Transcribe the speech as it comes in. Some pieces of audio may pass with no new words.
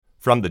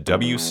From the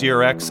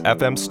WCRX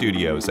FM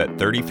studios at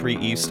 33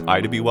 East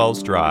Ida B.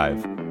 Wells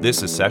Drive,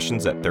 this is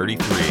Sessions at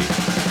 33.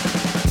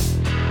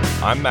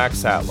 I'm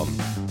Max Hatlam,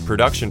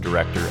 production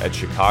director at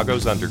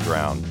Chicago's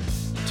Underground.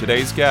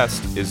 Today's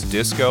guest is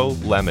Disco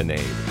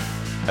Lemonade.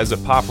 As a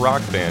pop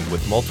rock band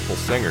with multiple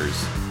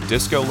singers,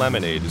 Disco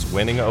Lemonade is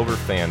winning over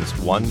fans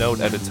one note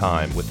at a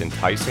time with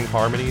enticing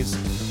harmonies,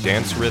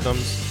 dance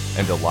rhythms,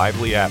 and a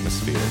lively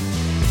atmosphere.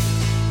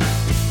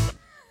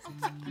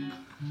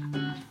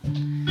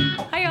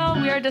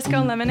 We are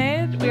Disco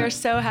Lemonade. We are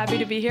so happy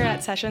to be here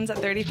at Sessions at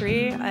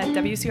 33 at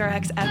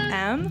WCRX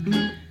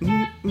FM.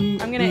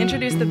 I'm going to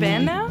introduce the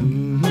band now.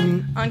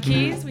 On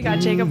keys, we got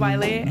Jacob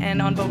Wiley,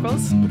 and on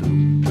vocals,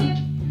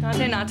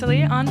 Dante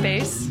Natali on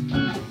bass,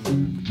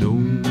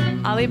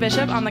 Ollie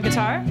Bishop on the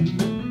guitar,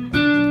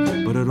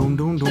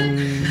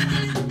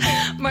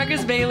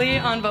 Marcus Bailey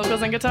on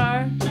vocals and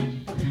guitar,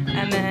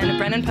 and then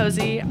Brennan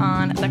Posey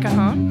on the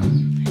cajon.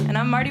 And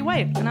I'm Marty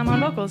White, and I'm on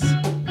vocals.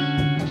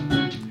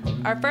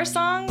 Our first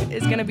song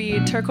is going to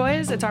be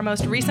Turquoise. It's our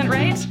most recent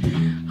write.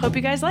 Hope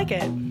you guys like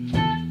it.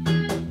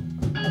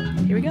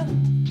 Here we go.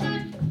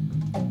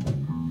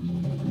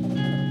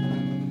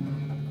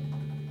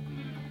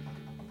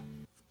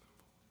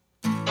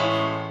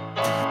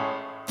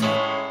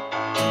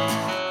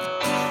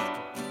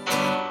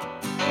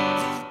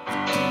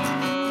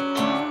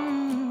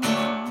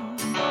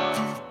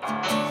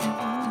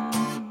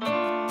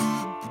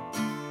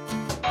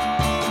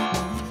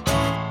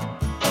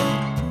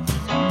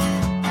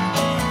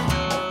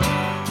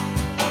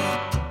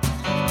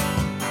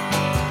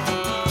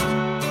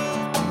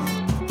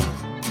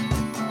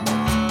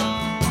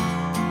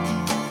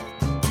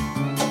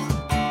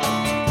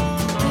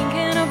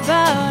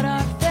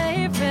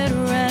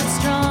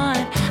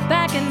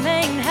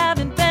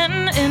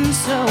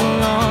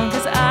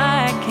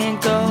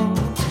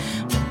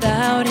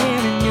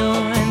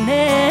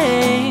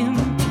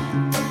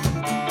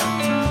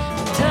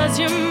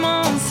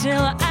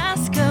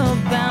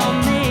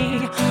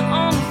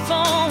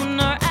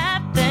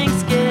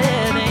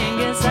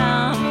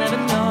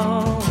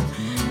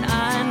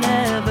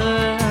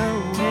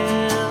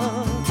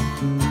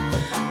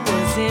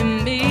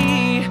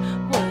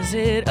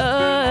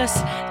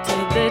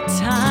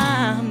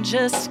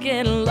 Just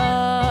get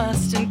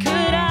lost, and could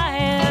I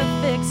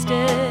have fixed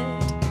it?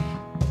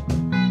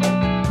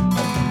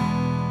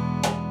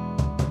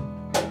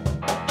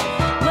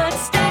 What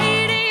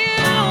state are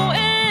you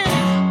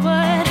in?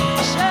 What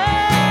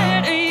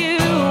shirt are you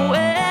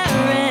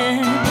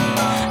wearing?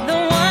 The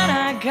one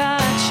I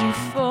got you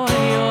for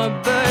your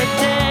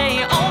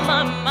birthday. Oh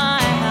my,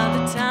 how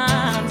the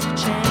times have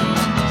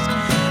changed.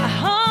 I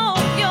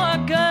hope you're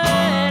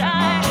good.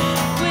 I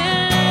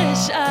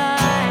wish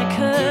I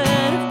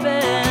could have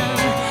been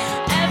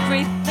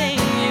everything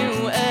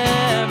you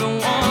ever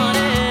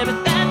wanted, but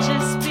that'd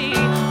just be a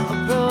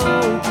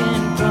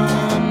broken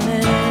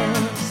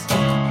promise.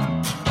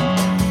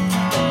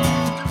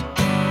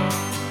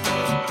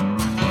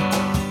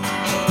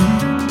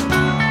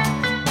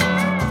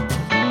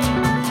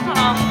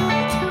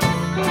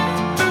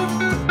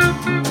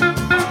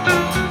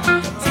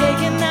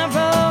 Taking that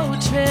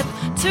road trip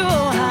to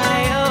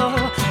Ohio,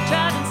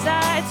 driving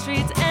side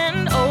streets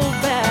and old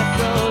back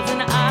roads,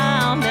 and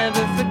I'll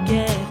never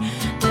forget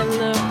the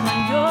look on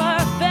your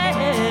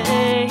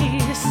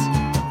face.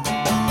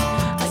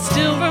 I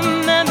still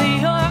remember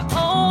your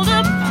old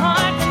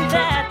apartment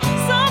that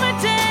summer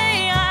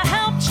day. I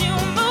helped you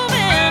move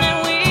in, and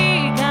we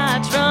got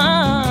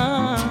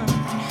drunk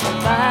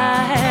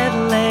by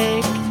the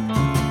lake.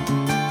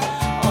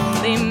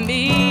 Only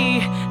me,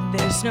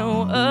 there's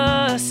no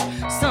us.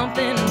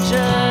 Something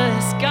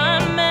just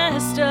got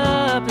messed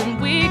up, and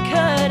we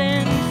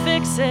couldn't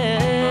fix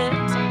it.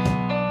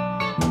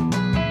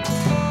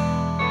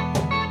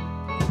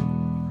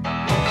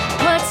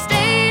 What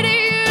state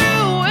are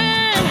you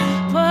in?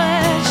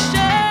 What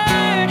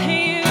shirt are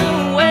you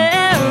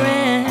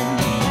wearing?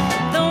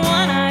 The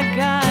one I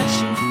got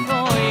you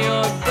for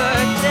your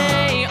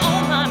birthday. Oh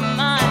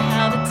my,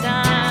 how the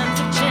times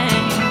have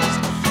changed.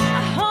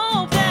 I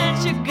hope that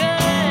you're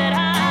good.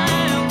 I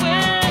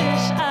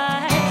wish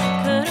I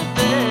could have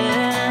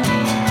been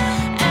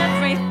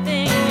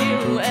everything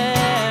you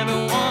ever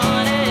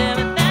wanted,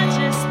 but that'd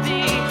just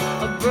be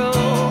a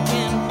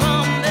broken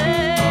promise.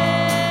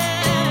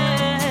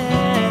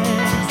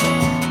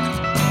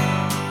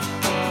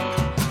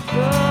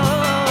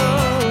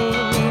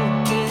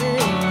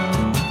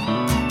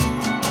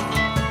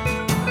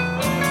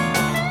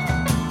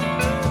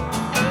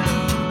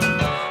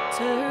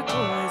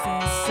 Turquoise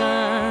and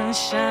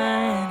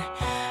sunshine,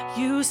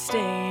 you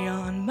stay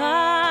on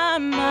my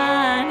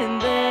mind,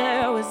 and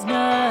there was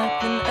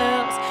nothing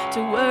else to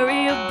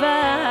worry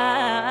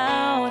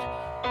about.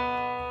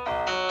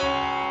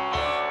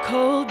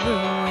 Cold brew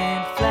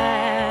and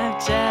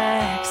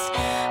flapjacks,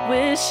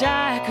 wish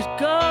I could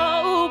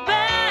go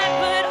back,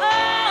 but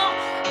oh,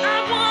 I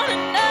wanna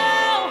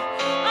know,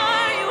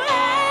 are you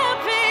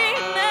happy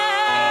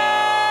now?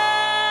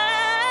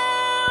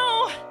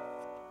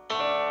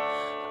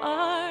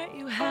 Are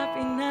you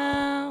happy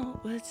now?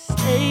 What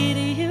state seat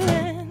are you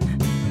in?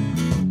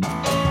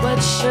 What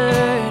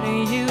shirt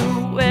are you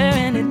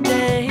wearing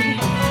today?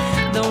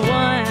 The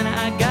one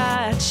I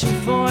got you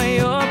for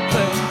your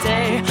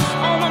birthday.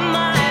 Oh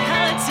my,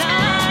 how the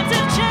times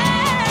have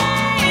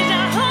changed. I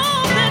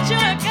hope that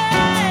you're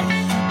good.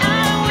 I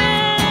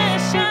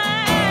wish I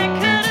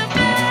could have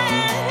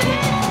been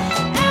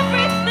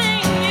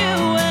everything you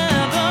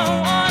ever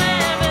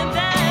wanted, but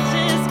that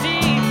just be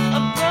a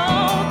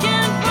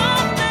broken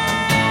promise.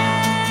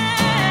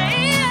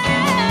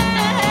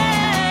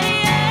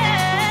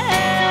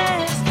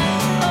 Yes.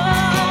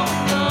 Oh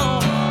no,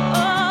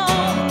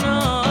 oh no.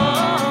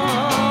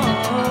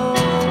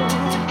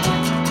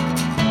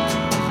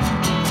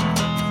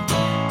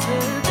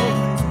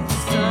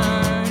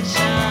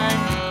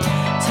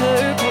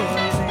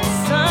 Turquoise and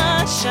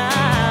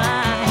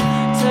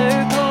sunshine,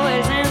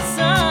 turquoise and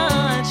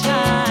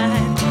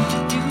sunshine,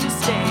 you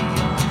stay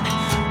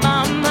on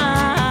my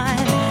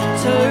mind.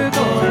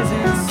 Turquoise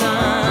and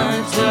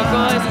sunshine,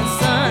 turquoise and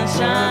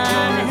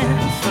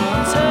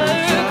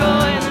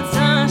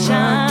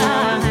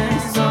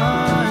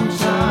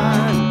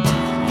sunshine,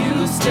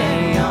 you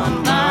stay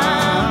on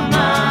my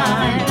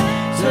mind.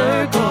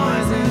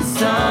 Turquoise and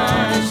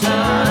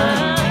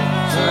sunshine,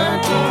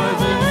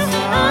 turquoise and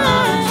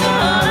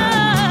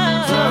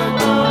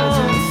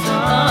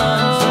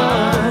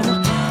sunshine,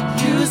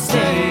 you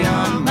stay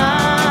on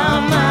my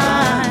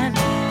mind.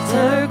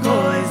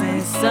 Turquoise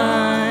and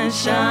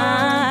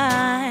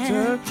sunshine,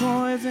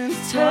 turquoise and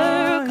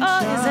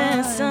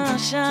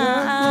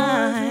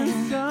sunshine,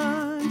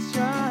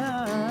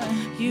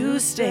 you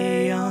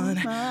stay on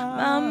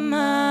my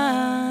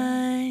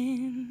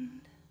mind.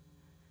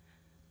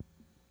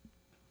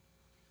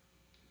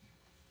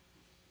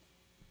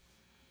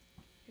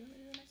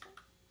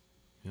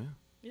 Yeah,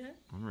 Yeah.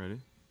 I'm ready.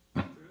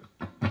 That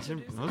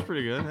was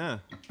pretty good. Yeah,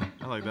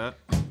 I like that.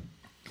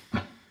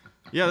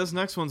 Yeah, this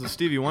next one's a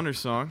Stevie Wonder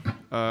song.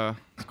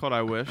 It's called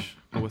 "I Wish,"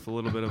 but with a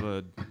little bit of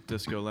a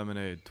Disco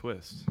Lemonade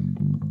twist.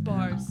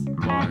 Bars.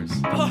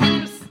 Bars.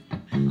 Bars.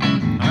 All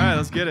right,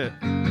 let's get it.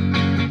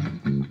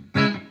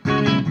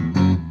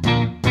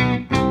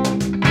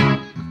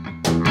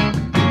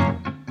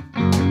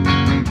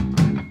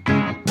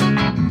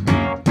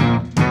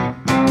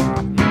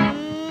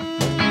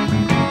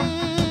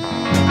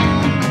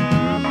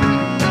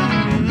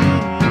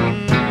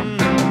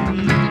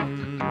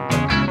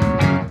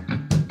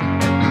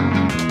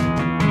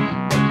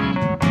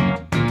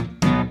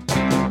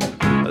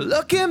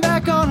 Looking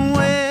back on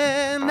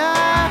when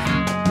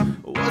I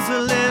was a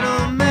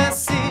little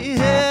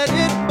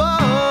messy-headed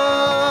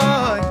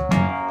boy.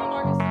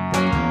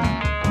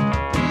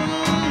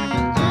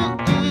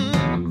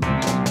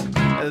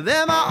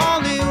 Then my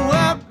only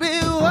worry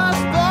was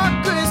for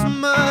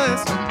Christmas.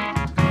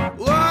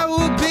 What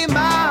would be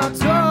my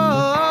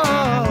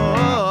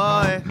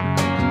toy?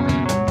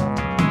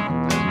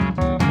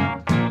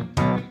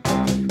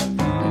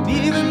 And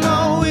even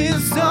though we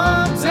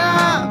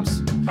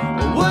sometimes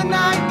would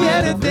not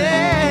get a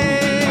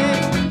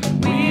thing,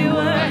 We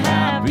were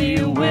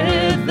happy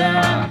with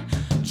the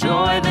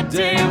joy the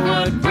day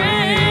would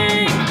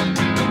bring.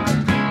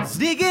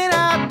 sneaking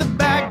out the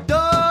back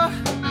door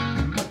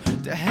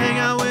to hang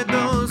out with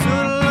those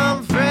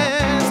hoodlum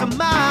friends of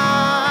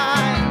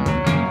mine.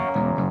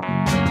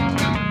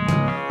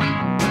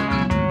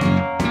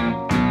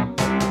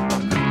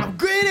 I'm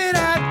greeted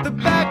at the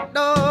back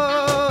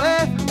door.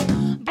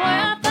 Boy,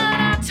 I thought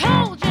I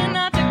told you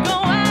not to go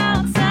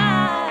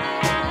outside.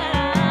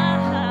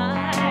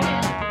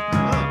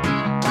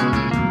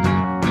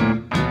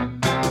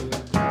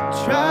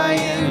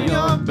 Trying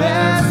your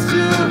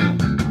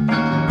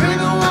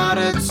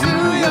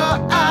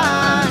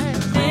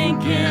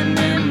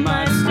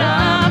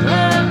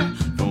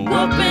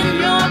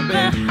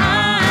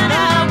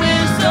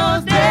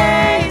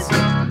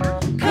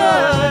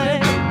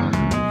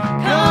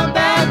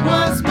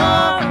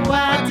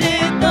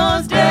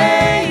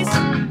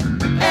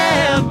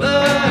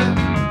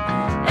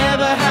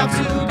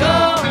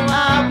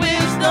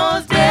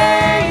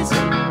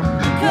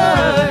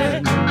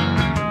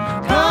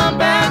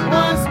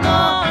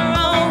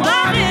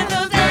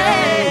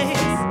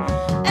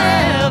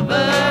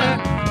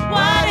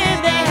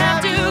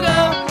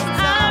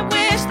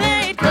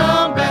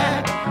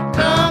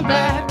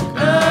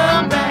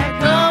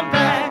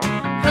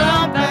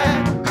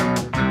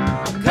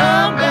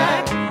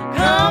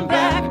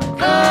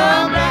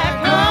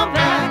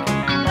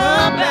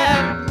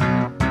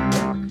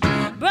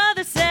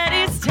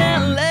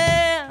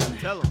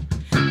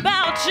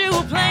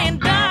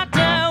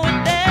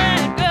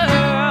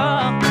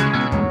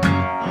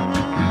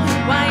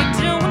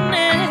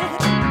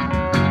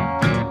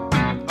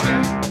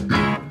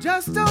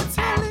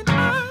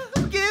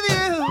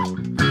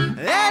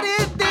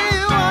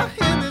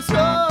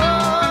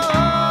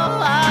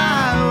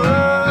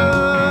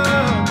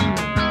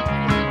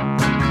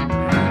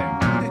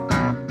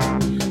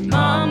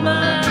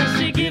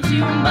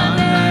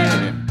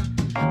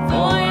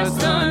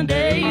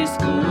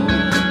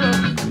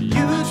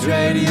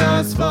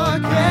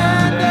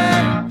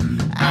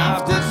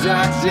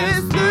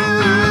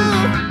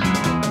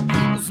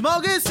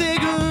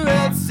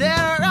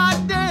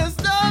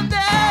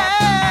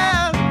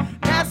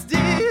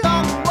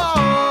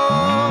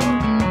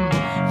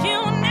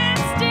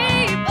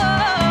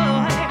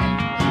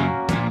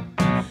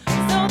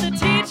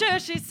picture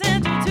she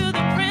sent you to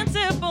the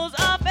principal's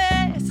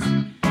office,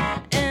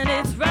 and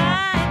it's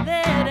right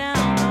there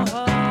down the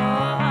hall.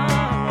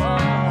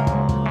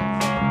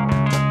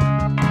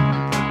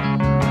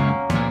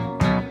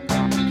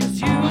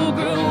 'Cause you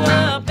grew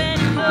up and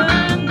you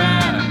learned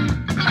that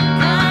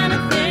kind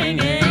of thing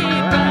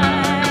ain't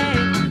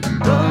right.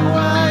 But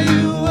while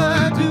you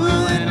were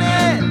doing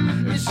it,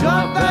 it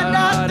sure found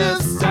out the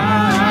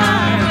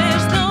sign.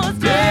 Wish those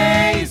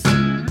Days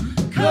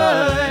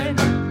could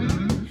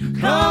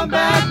come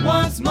back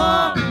once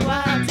more.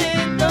 Why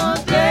did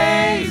those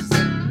days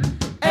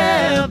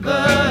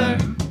ever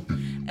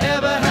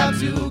have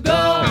to go? I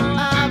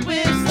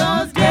wish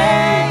those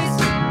days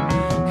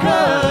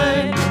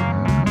could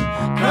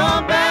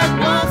come back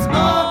once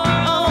more.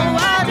 Oh,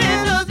 why did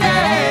those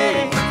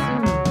days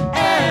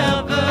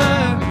ever?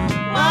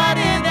 Why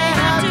did they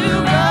have to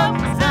go?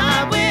 'Cause I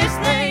wish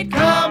they'd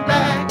come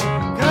back,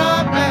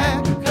 come back,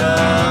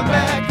 come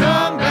back,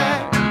 come back,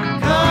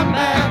 come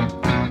back,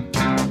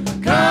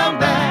 come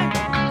back,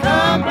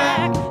 come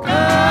back,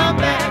 come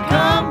back,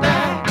 come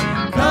back,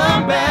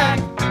 come back.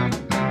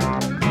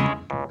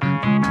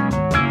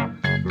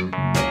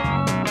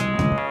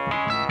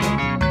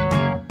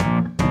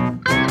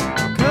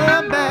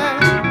 Come back.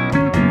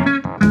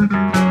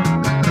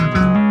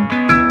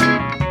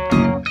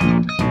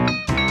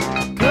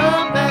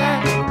 Come back. Come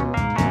back.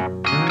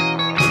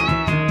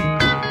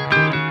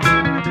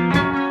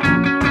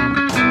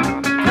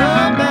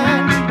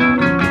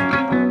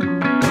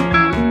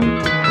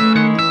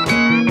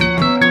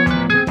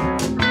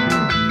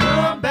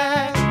 Come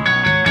back.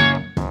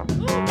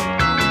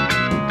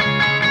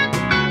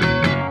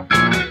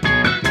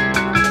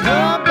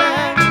 Come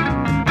back.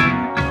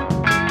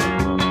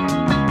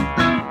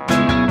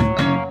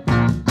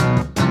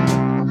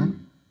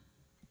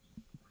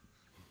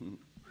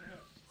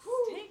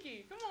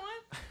 Stinky, come on.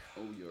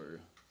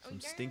 Some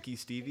Stinky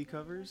Stevie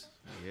covers?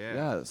 Yeah.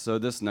 Yeah, so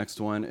this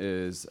next one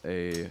is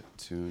a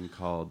tune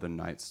called The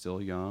Night's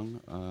Still Young.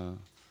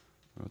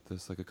 Wrote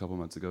this like a couple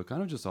months ago,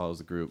 kind of just all as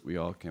a group. We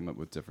all came up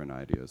with different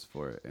ideas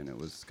for it, and it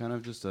was kind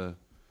of just a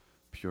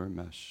pure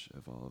mesh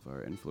of all of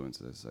our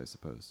influences, I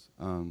suppose.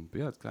 But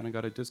yeah, it's kind of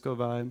got a disco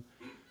vibe,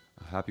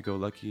 a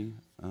happy-go-lucky.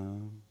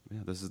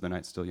 Yeah, this is The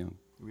Night's Still Young.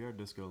 We are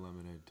Disco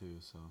Lemonade too,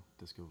 so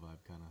disco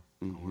vibe kind of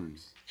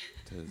works.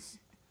 It is.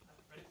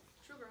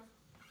 True girl.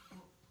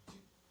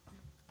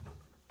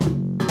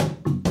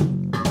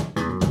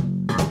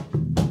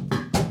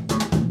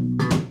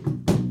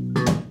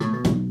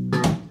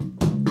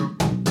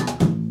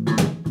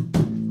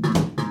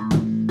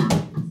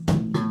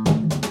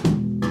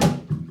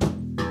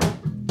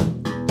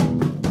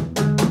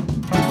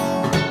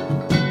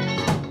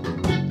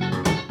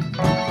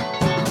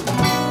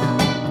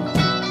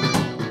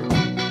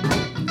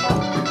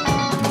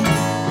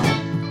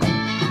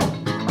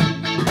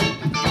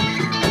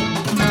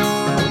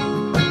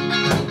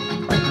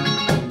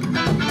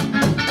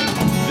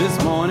 This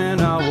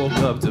morning I woke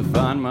up to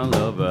find my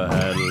lover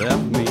had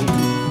left me.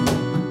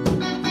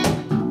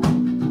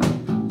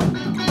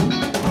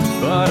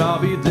 But I'll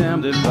be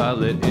damned if I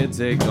let it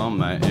take all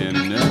my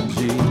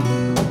energy.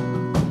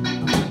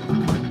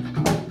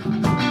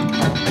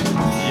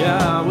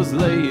 Yeah, I was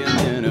laying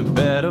in a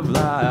bed of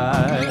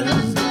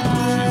lies.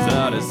 She's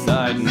out of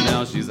sight and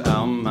now she's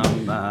out my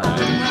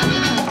mind.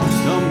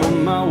 Stumbled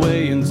my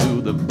way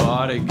into the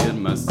bar to get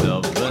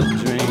myself a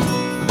drink.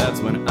 That's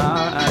when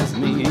our eyes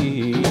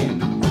meet.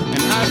 And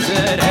I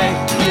said, hey,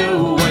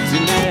 you, what's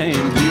your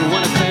name? Do you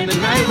wanna spend the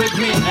night with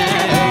me?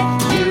 Hey,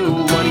 you,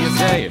 what do you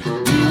say?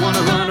 Do you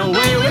wanna run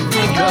away with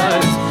me?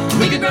 'Cause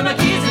we can grab my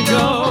keys and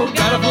go.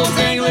 Got a full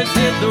tank, let's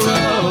hit the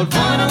road.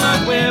 Falling in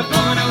love, we're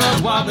falling in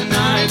love while the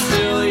night's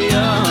still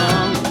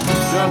young.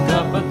 Struck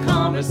up a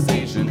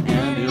conversation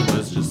and it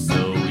was just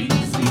so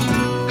easy.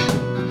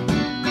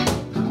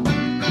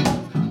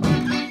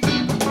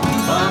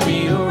 Follow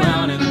me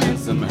around and then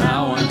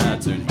somehow one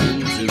night turned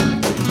into three.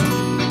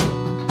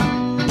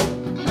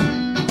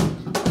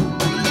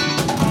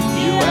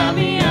 You had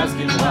me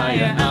asking why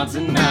you're out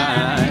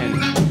tonight,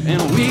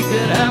 and we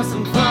could have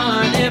some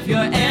fun if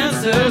your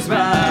answer's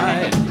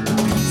right.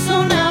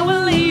 So now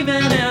we're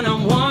leaving and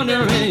I'm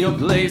wondering your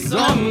place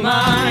or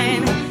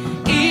mine.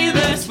 Either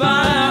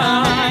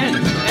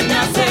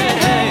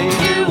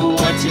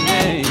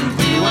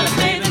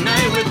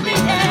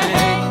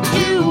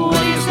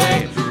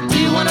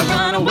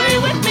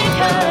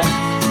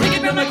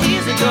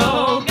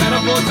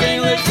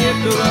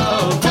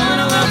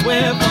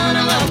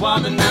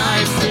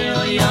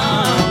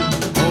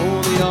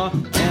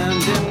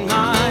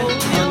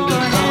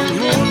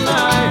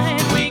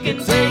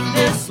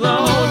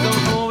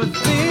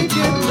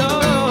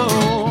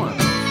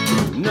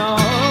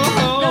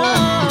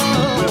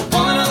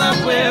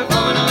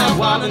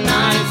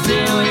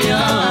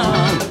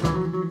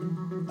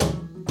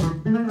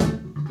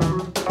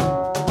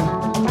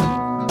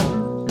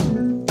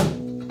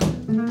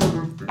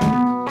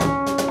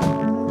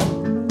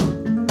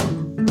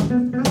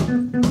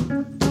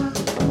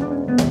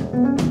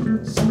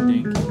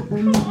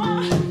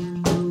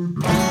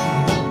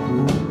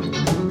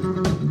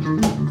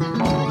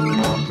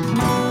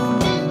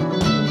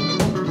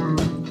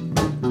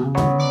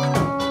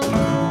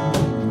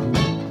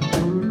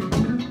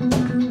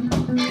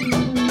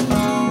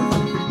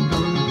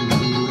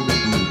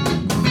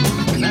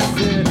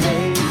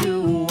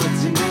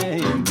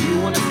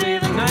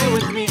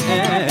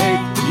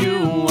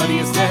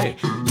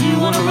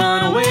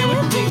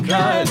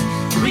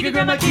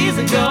keys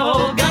and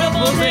go. Got a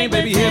full tank,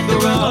 baby, hit the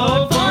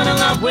road. Falling in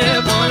love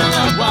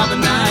while the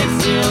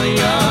night's still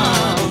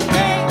young.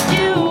 Hey,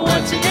 you,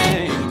 what's your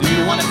name? Do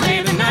you wanna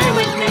stay the night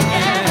with me?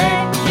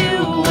 Hey, you,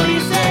 what do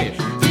you say?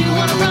 Do you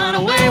wanna run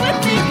away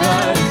with me?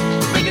 'Cause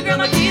we can grab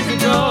my keys and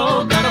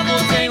go. Got a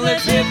full tank,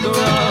 let's hit the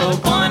road.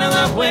 Falling in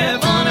love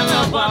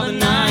while the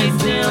night's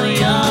still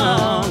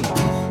young.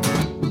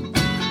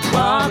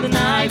 While the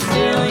night's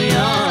still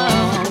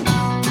young.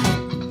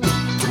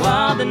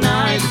 While the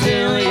night's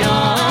still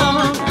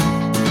young.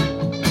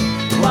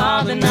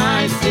 While the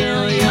night's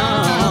still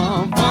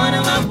young. Falling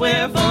in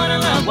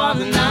love while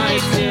the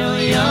night's still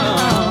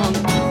young.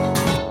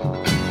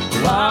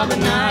 While the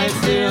night's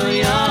still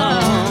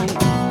young.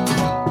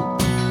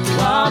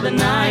 While the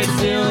night's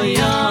still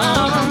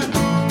young.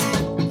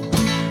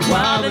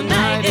 While the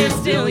night is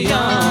still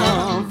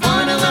young.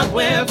 Falling in love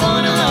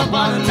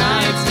while the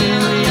night's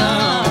still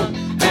young.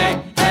 Hey,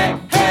 hey,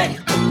 hey.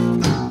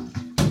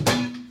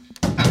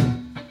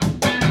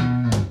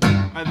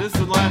 Alright, this is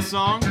the last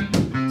song.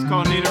 It's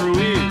called Nina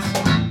Ruiz.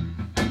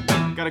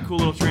 Got a cool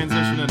little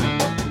transition in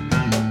it.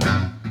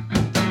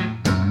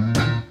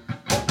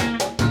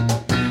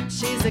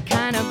 She's the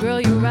kind of girl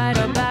you write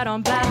about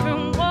on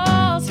bathroom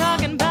walls,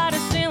 talking about her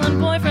stealing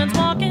boyfriends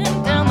walking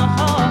down the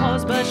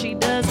halls, but she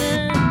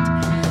doesn't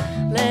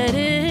let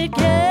it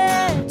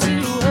get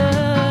to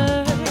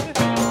her.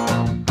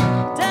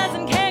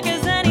 Doesn't care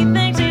 'cause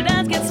anything she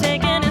does gets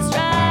taken in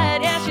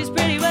stride. Yeah, she's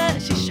pretty,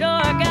 but she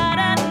sure got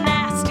a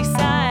nasty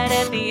side.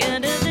 At the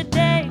end of the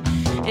day,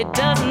 it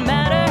doesn't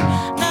matter,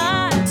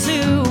 not to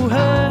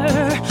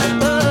her.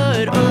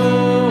 But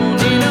oh,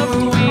 Nina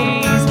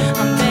Ruiz,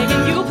 I'm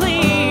begging you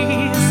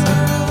please,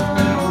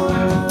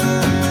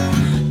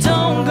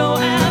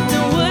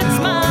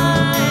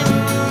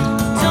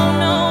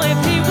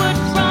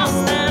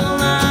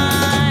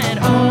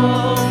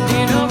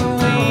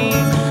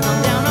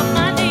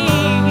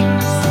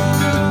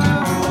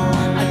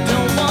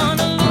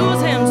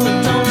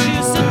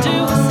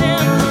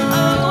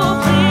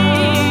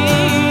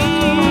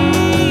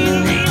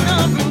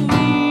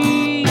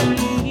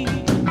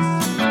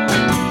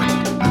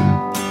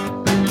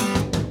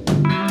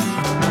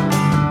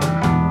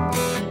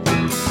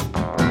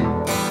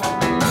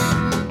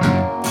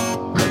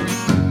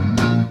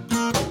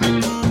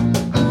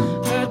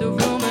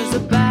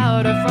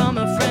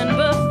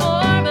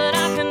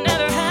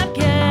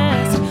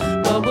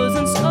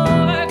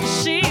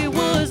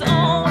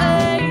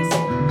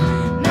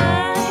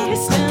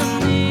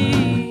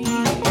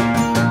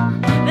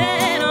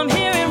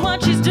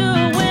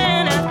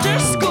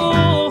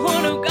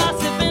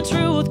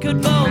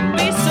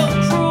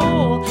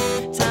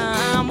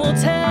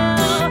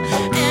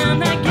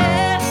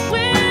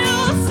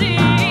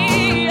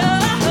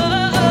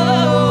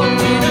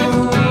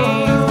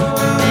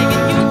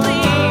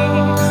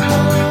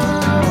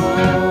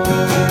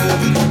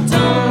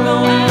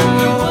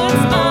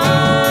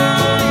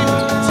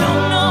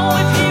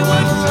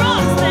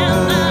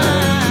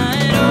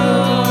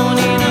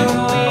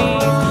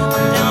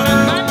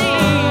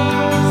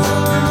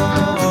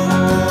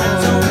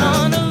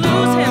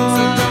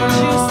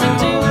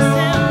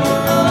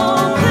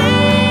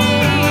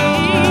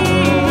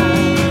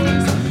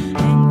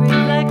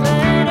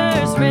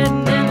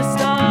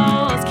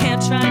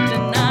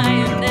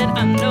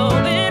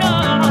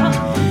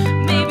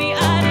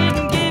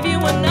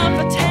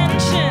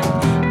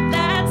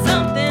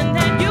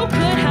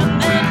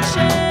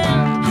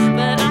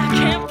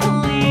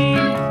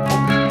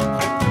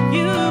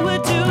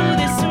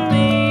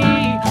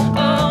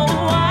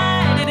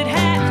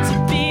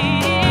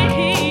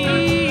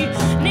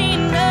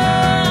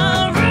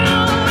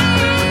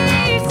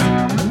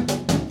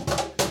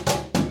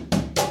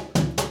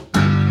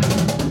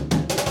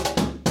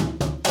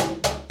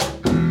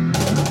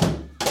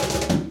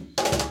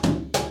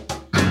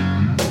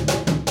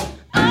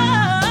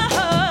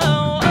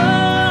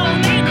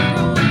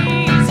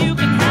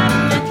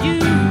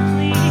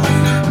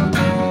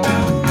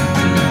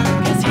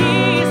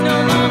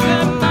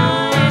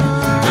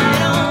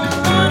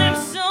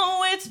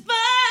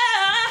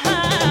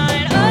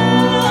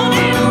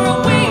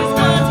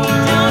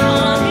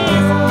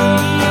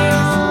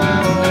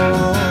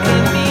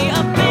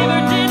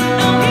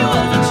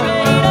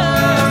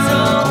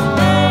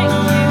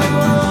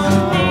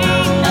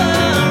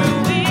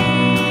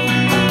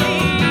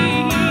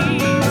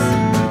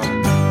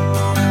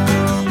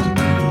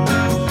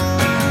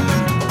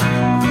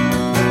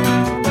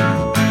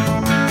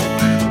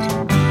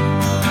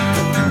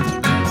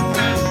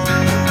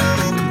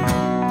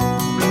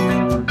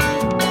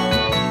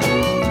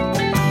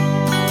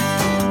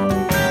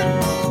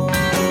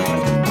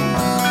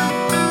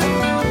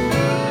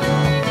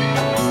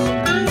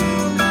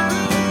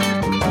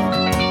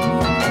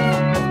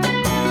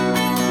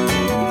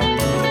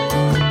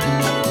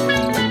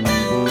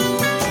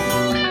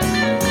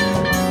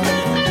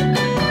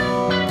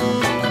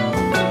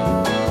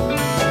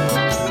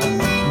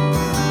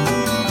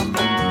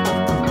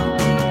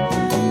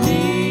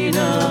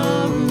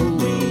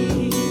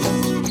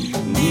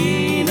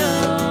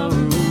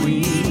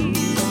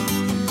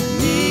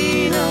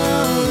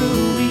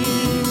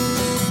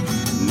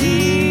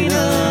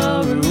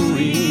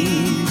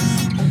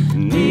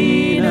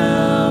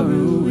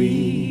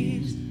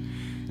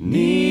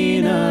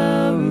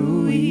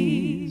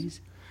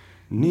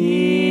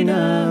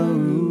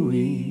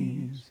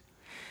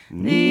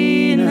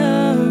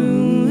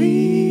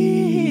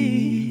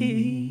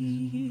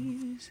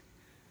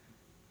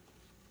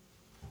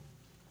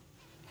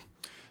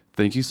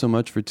 thank you so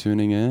much for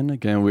tuning in.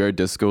 Again, we are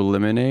Disco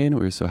Lemonade.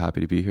 We're so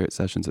happy to be here at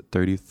Sessions at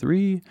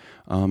 33.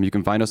 You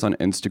can find us on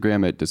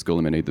Instagram at Disco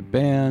Lemonade the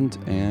Band,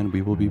 and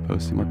we will be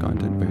posting more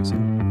content very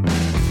soon.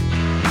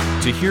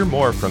 To hear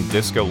more from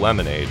Disco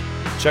Lemonade,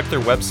 check their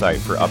website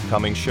for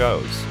upcoming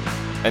shows.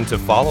 And to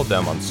follow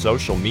them on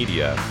social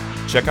media,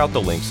 check out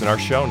the links in our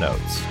show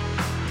notes.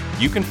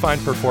 You can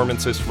find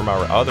performances from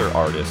our other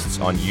artists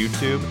on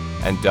YouTube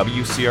and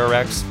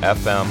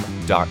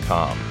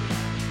WCRXFM.com.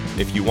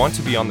 If you want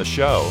to be on the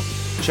show,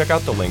 check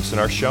out the links in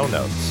our show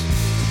notes.